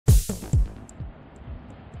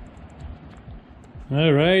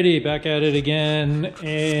Alrighty, back at it again,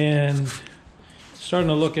 and starting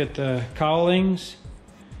to look at the cowlings.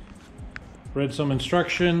 Read some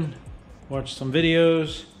instruction, watched some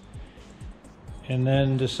videos, and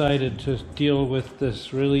then decided to deal with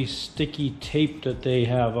this really sticky tape that they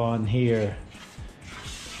have on here.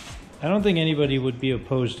 I don't think anybody would be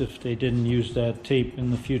opposed if they didn't use that tape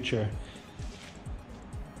in the future.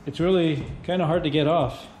 It's really kind of hard to get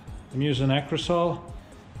off. I'm using Acrosol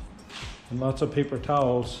and lots of paper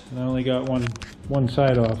towels, and I only got one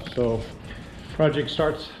side off, so project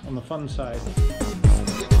starts on the fun side.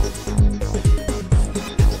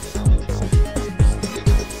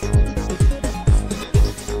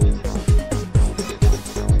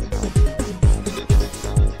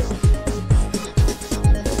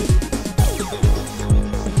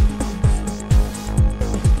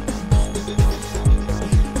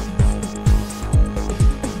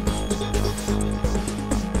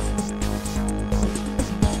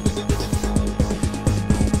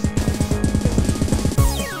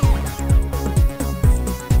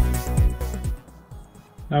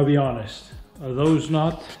 Now be honest, are those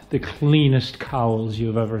not the cleanest cowls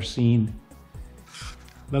you've ever seen?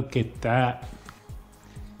 Look at that.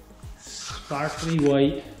 Sparkly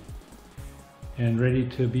white and ready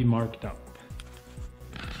to be marked up.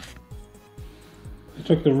 I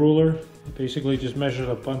took the ruler, basically just measured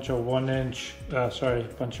a bunch of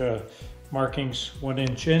bunch of markings 1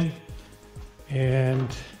 inch in,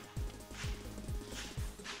 and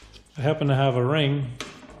I happen to have a ring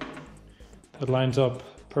that lines up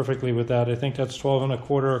perfectly with that. I think that's 12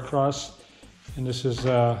 1/4 across, and this is 10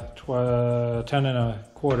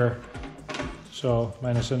 1/4, so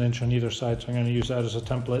minus 1 inch on either side. So I'm going to use that as a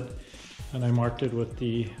template, and I marked it with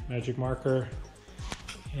the magic marker.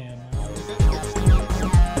 And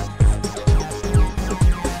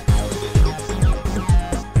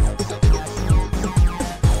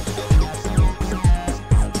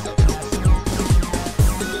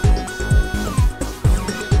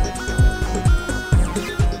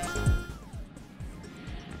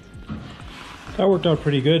that worked out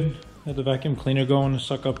pretty good. I had the vacuum cleaner going to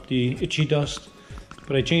suck up the itchy dust,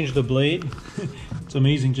 but I changed the blade. It's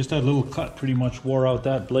amazing, just that little cut pretty much wore out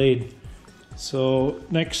that blade. So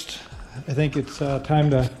next, I think it's time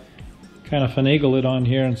to kind of finagle it on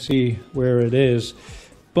here and see where it is.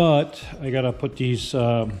 But I gotta put these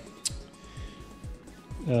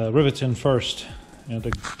rivets in first. I have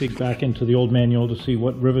to dig back into the old manual to see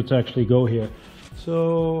what rivets actually go here.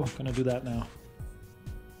 So I'm gonna do that now.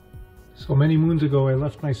 So many moons ago, I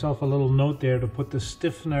left myself a little note there to put the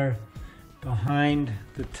stiffener behind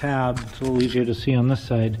the tab. It's a little easier to see on this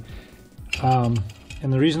side.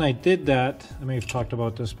 And the reason I did that, I may have talked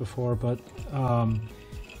about this before, but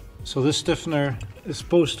so this stiffener is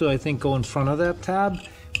supposed to, I think, go in front of that tab,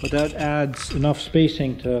 but that adds enough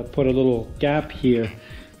spacing to put a little gap here.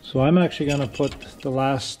 So I'm actually going to put the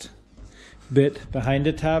last bit behind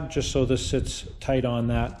the tab just so this sits tight on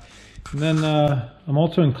that. And then I'm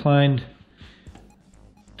also inclined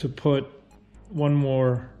to put one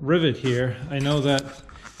more rivet here. I know that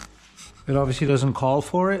it obviously doesn't call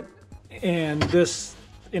for it, and this,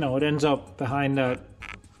 you know, it ends up behind that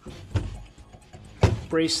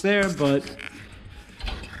brace there, but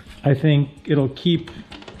I think it'll keep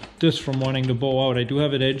this from wanting to bow out. I do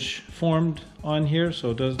have it edge formed on here, so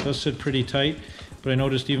it does sit pretty tight, but I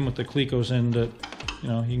noticed even with the clecos in that, you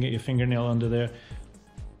know, you can get your fingernail under there.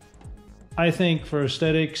 I think for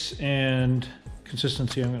aesthetics and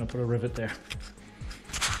consistency, I'm going to put a rivet there.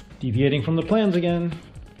 Deviating from the plans again.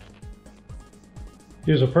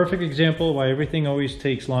 Here's a perfect example of why everything always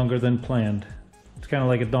takes longer than planned. It's kind of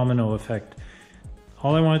like a domino effect.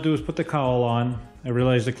 All I want to do is put the cowl on. I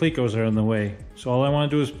realize the clecos are in the way. So all I want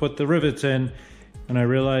to do is put the rivets in, and I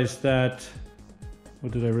realized that,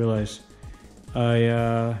 what did I realize?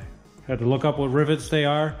 I had to look up what rivets they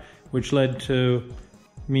are, which led to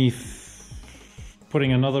me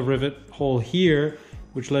putting another rivet hole here,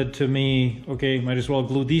 which led to me, okay, might as well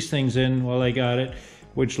glue these things in while I got it,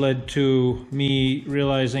 which led to me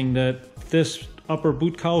realizing that this upper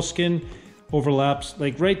boot cowl skin overlaps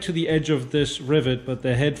like right to the edge of this rivet, but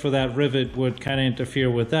the head for that rivet would kind of interfere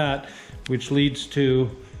with that, which leads to,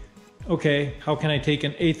 okay, how can I take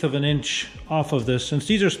 1/8 of an inch off of this? Since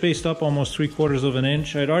these are spaced up almost 3/4 of an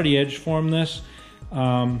inch, I'd already edge formed this,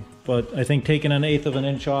 but I think taking 1/8 of an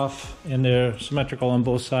inch off, and they're symmetrical on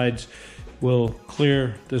both sides, will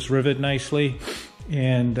clear this rivet nicely.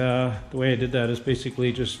 And the way I did that is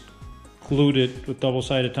basically just glued it with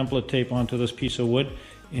double-sided template tape onto this piece of wood,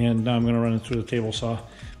 and now I'm going to run it through the table saw.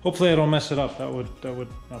 Hopefully I don't mess it up. That would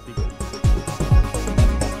not be good.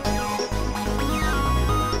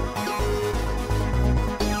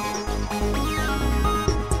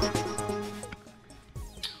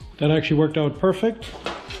 that actually worked out perfect.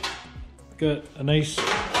 Got a nice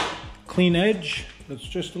clean edge that's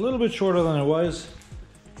just a little bit shorter than it was,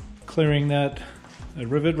 clearing that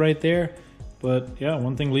rivet right there. But yeah,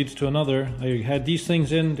 one thing leads to another. I had these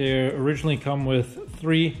things in. They originally come with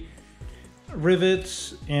 3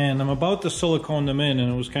 rivets, and I'm about to silicone them in,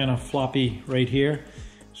 and it was kind of floppy right here.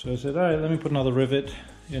 So I said, all right, let me put another rivet.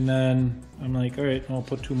 And then I'm like, all right, I'll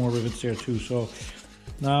put 2 more rivets there too. So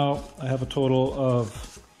now I have a total of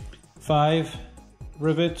 5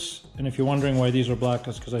 rivets. And if you're wondering why these are black,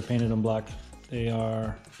 that's because I painted them black. They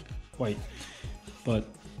are white, but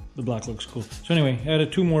the black looks cool. So anyway,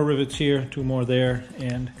 added 2 more rivets here, 2 more there,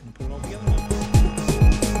 and put it all together now.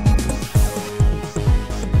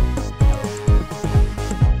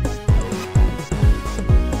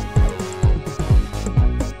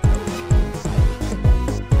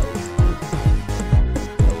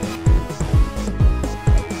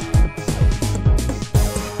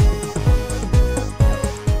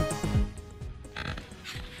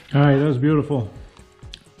 All right, that was beautiful.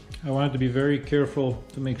 I wanted to be very careful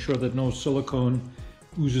to make sure that no silicone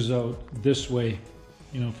oozes out this way,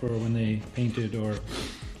 you know, for when they paint it or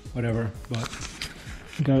whatever. But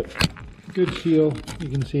got good seal. You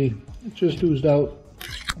can see it just oozed out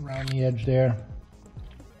around the edge there.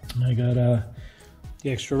 And I got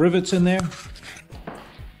the extra rivets in there.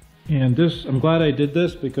 And this, I'm glad I did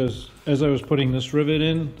this, because as I was putting this rivet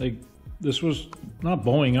in, like, this was not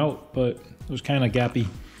bowing out, but it was kind of gappy.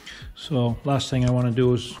 So last thing I want to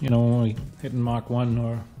do is, you know, only hitting Mach 1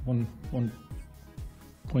 or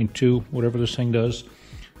 1.2, whatever this thing does,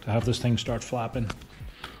 to have this thing start flapping.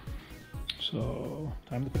 So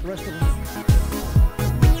time to put the rest of them.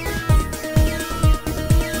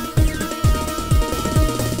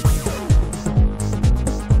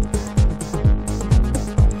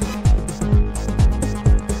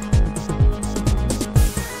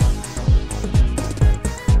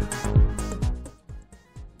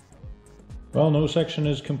 Well, no section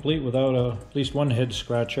is complete without at least one head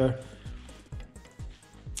scratcher.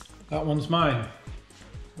 That one's mine.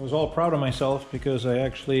 I was all proud of myself because I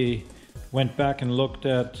actually went back and looked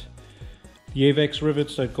at the AVEX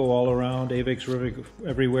rivets that go all around, AVEX rivet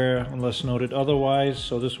everywhere unless noted otherwise.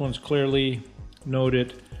 So this one's clearly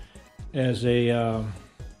noted as a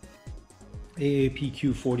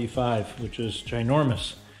AAPQ 45, which is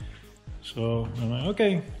ginormous. So I'm like,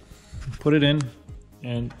 okay, put it in,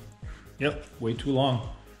 and yep, way too long.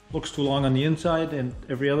 Looks too long on the inside and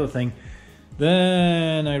every other thing.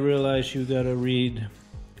 Then I realized you gotta read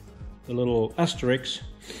the little asterisk,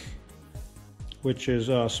 which is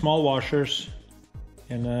small washers.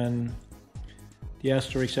 And then the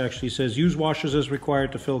asterisk actually says, use washers as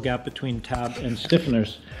required to fill gap between tab and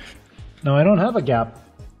stiffeners. Now I don't have a gap.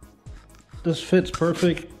 This fits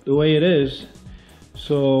perfect the way it is.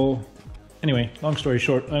 So anyway, long story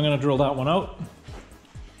short, I'm gonna drill that one out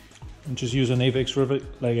and just use an AVEX rivet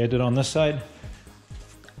like I did on this side.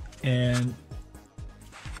 And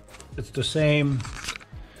it's the same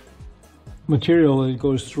material that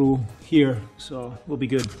goes through here, so we'll be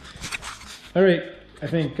good. All right, I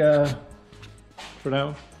think for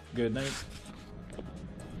now, good night.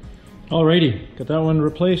 Alrighty, got that one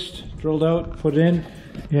replaced, drilled out, put it in,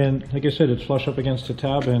 and like I said, it's flush up against the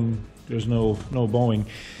tab and there's no bowing.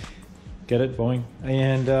 Get it, bowing?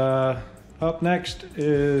 And up next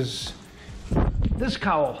is this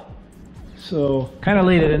cowl. So kind of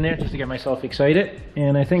laid it in there just to get myself excited.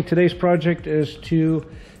 And I think today's project is to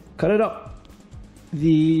cut it up.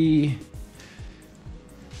 The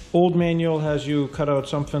old manual has you cut out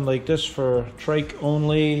something like this for trike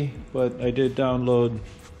only, but I did download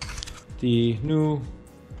the new,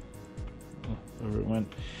 wherever it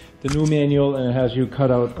went, the new manual, and it has you cut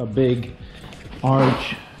out a big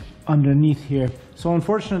arch underneath here. So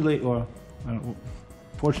unfortunately, or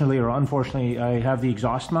fortunately or unfortunately, I have the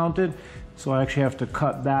exhaust mounted, so I actually have to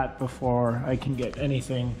cut that before I can get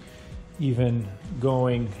anything even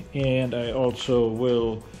going. And I also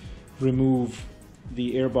will remove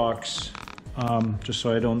the airbox just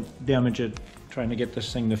so I don't damage it trying to get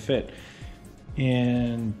this thing to fit.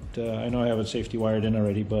 And I know I have it safety wired in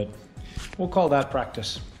already, but we'll call that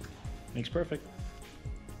practice. Makes perfect.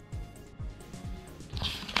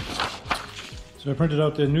 So I printed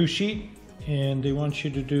out the new sheet, and they want you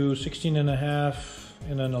to do 16.5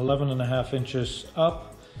 and then 11.5 inches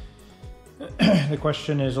up. The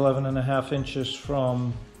question is 11.5 inches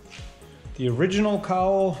from the original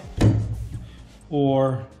cowl,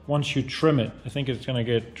 or once you trim it. I think it's gonna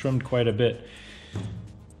get trimmed quite a bit.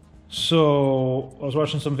 So I was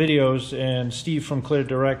watching some videos, and Steve from Clear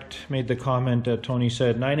Direct made the comment that Tony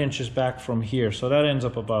said 9 inches back from here. So that ends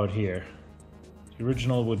up about here. The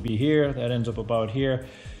original would be here, that ends up about here.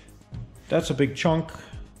 That's a big chunk,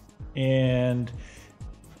 and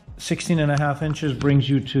 16.5 inches brings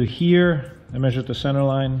you to here. I measured the center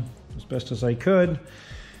line as best as I could.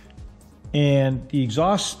 And the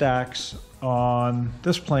exhaust stacks on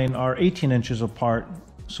this plane are 18 inches apart.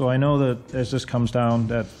 So I know that as this comes down,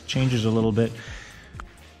 that changes a little bit.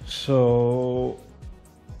 So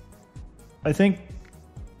I think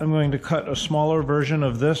I'm going to cut a smaller version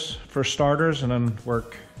of this for starters and then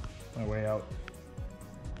work my way out.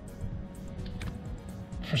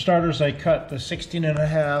 For starters, I cut the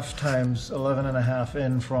 16.5 times 11.5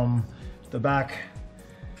 in from the back,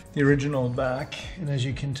 the original back. And as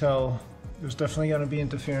you can tell, there's definitely going to be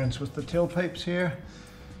interference with the tailpipes here.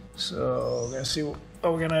 So we're going to see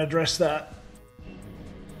how we're going to address that.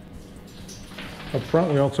 Up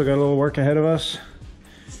front, we also got a little work ahead of us.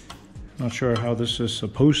 Not sure how this is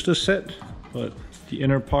supposed to sit, but the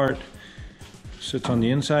inner part sits on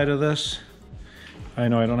the inside of this. I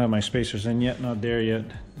know I don't have my spacers in yet, not there yet.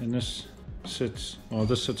 And this sits, well,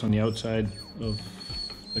 this sits on the outside of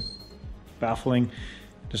the baffling,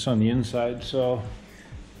 just on the inside. So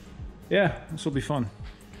yeah, this will be fun.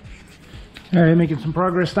 All right, making some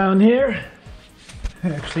progress down here. I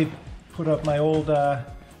actually put up my old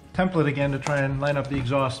template again to try and line up the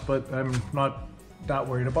exhaust, but I'm not that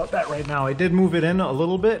worried about that right now. I did move it in a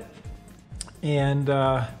little bit, and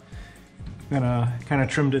gonna kind of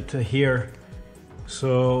trimmed it to here.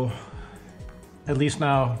 So at least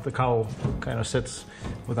now the cowl kind of sits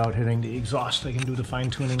without hitting the exhaust. I can do the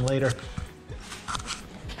fine tuning later.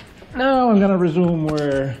 Now I'm gonna resume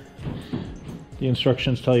where the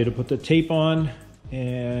instructions tell you to put the tape on,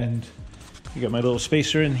 and you got my little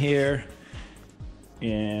spacer in here,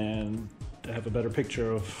 and I have a better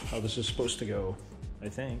picture of how this is supposed to go, I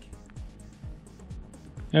think.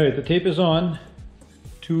 All right, the tape is on.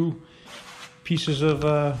 2 pieces of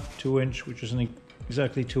 2-inch, which isn't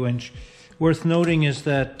exactly 2-inch. Worth noting is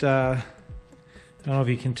that, I don't know if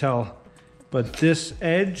you can tell, but this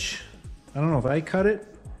edge, I don't know if I cut it.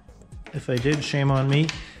 If I did, shame on me.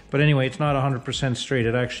 But anyway, it's not 100% straight.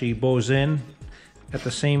 It actually bows in at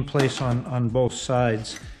the same place on both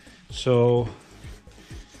sides. So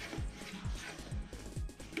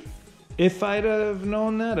if I'd have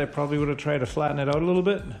known that, I probably would have tried to flatten it out a little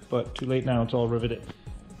bit, but too late now, it's all riveted.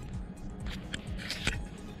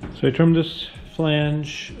 So I trimmed this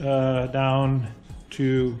flange down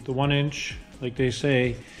to the 1-inch, like they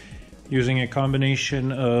say, using a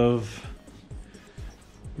combination of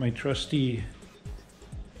my trusty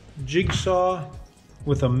jigsaw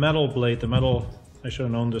with a metal blade. The metal, I should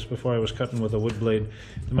have known this before I was cutting with a wood blade.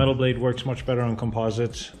 The metal blade works much better on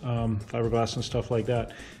composites, fiberglass and stuff like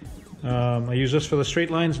that. I use this for the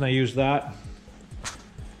straight lines, and I use that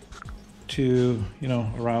to, you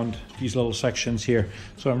know, around these little sections here.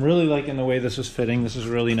 So I'm really liking the way this is fitting. This is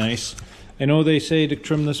really nice. I know they say to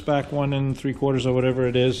trim this back 1 3/4 or whatever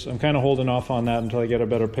it is. I'm kind of holding off on that until I get a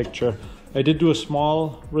better picture. I did do a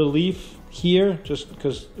small relief here just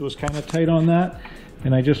because it was kind of tight on that,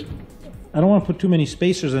 and I don't want to put too many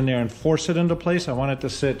spacers in there and force it into place. I want it to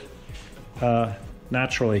sit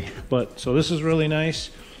naturally. But so this is really nice.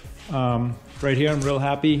 Right here, I'm real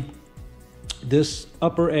happy. This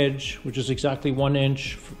upper edge, which is exactly 1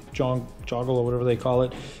 inch, joggle or whatever they call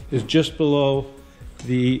it, is just below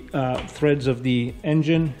the threads of the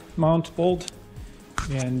engine mount bolt,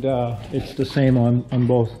 and it's the same on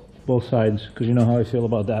both sides, because you know how I feel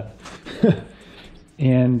about that.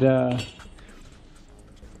 And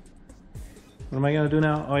what am I going to do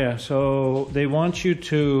now? Oh yeah, so they want you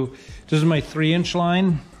to, this is my 3-inch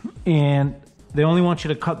line, and they only want you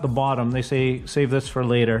to cut the bottom. They say save this for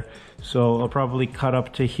later. So I'll probably cut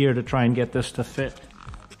up to here to try and get this to fit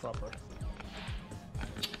proper.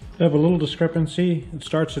 I have a little discrepancy. It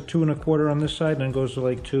starts at 2 1/4 on this side and then goes to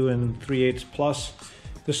like 2 3/8 plus.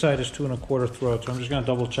 This side is 2 1/4 throughout, so I'm just gonna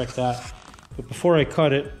double check that. But before I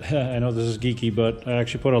cut it, I know this is geeky, but I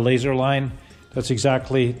actually put a laser line that's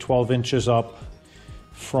exactly 12 inches up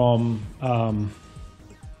from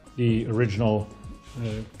the original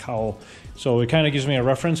cowl. So it kind of gives me a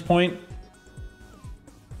reference point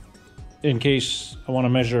in case I want to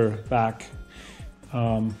measure back.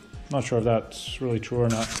 Not sure if that's really true or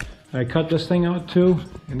not. I cut this thing out too,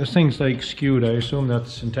 and this thing's like skewed. I assume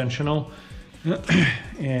that's intentional.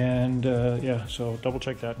 And yeah, so double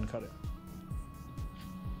check that and cut it.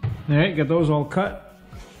 All right, got those all cut.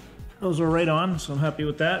 Those are right on, so I'm happy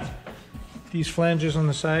with that. These flanges on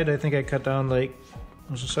the side, I think I cut down like,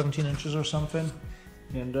 was it 17 inches or something?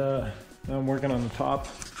 And now I'm working on the top.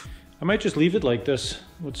 I might just leave it like this.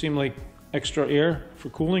 Would seem like extra air for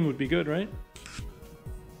cooling would be good, right?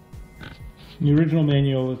 In the original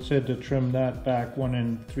manual it said to trim that back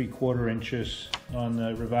 1 3/4 inches. On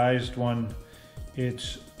the revised one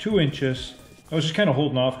it's 2 inches. I was just kind of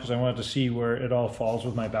holding off because I wanted to see where it all falls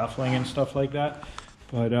with my baffling and stuff like that.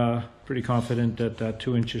 But pretty confident that that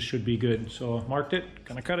 2 inches should be good. So marked it,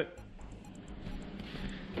 gonna cut it.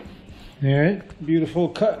 Alright, beautiful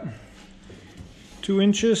cut. 2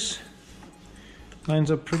 inches.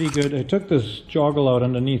 Lines up pretty good. I took this joggle out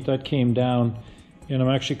underneath, that came down. And I'm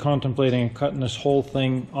actually contemplating cutting this whole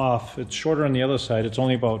thing off. It's shorter on the other side. It's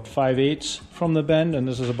only about 5/8 from the bend, and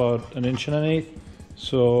this is about 1 1/8 inches.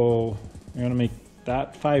 So I'm gonna make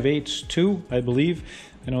that 5/8 too, I believe.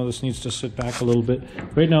 I know this needs to sit back a little bit.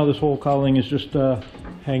 Right now this whole cowling is just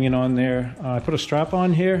hanging on there. I put a strap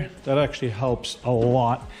on here. That actually helps a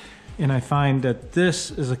lot. And I find that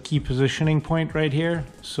this is a key positioning point right here.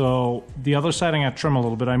 So the other side I'm gonna trim a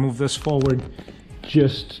little bit. I move this forward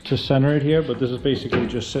just to center it here, but this is basically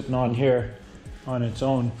just sitting on here on its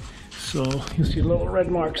own. So you see little red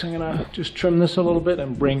marks. I'm gonna just trim this a little bit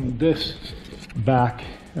and bring this back,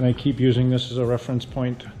 and I keep using this as a reference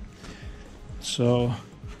point. So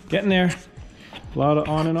getting there, a lot of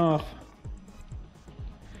on and off.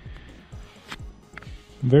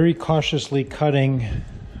 Very cautiously cutting,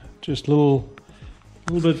 just little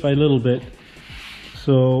bit by little bit.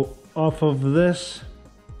 So off of this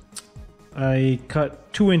I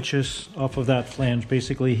cut 2 inches off of that flange,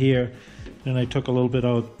 basically here, and I took a little bit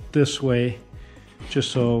out this way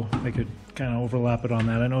just so I could kind of overlap it on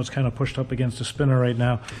that. I know it's kind of pushed up against the spinner right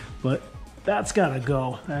now, but that's got to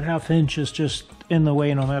go. That 1/2 inch is just in the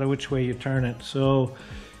way no matter which way you turn it. So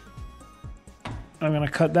I'm going to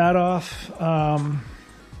cut that off,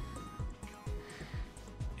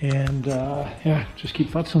 and yeah, just keep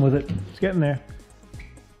futzing with it. It's getting there.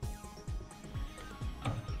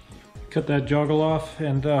 Cut that joggle off,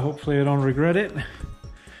 and hopefully I don't regret it.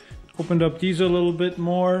 Opened up these a little bit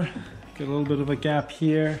more, get a little bit of a gap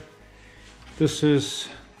here. This is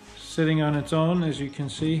sitting on its own, as you can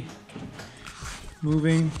see,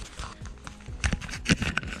 moving.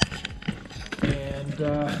 And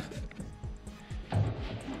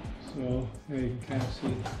so there you can kind of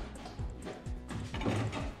see.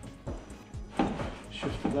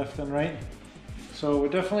 Shift left and right. So we're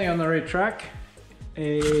definitely on the right track.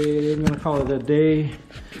 I'm going to call it a day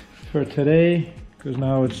for today, because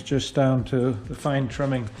now it's just down to the fine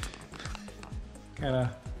trimming. Kind of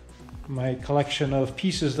my collection of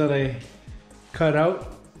pieces that I cut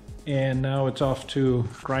out, and now it's off to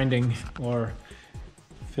grinding or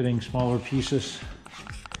fitting smaller pieces.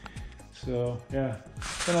 So yeah,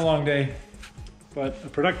 it's been a long day, but a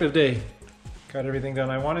productive day. Got everything done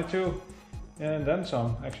I wanted to, and then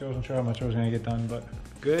some. Actually, I wasn't sure how much I was going to get done, but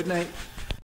good night.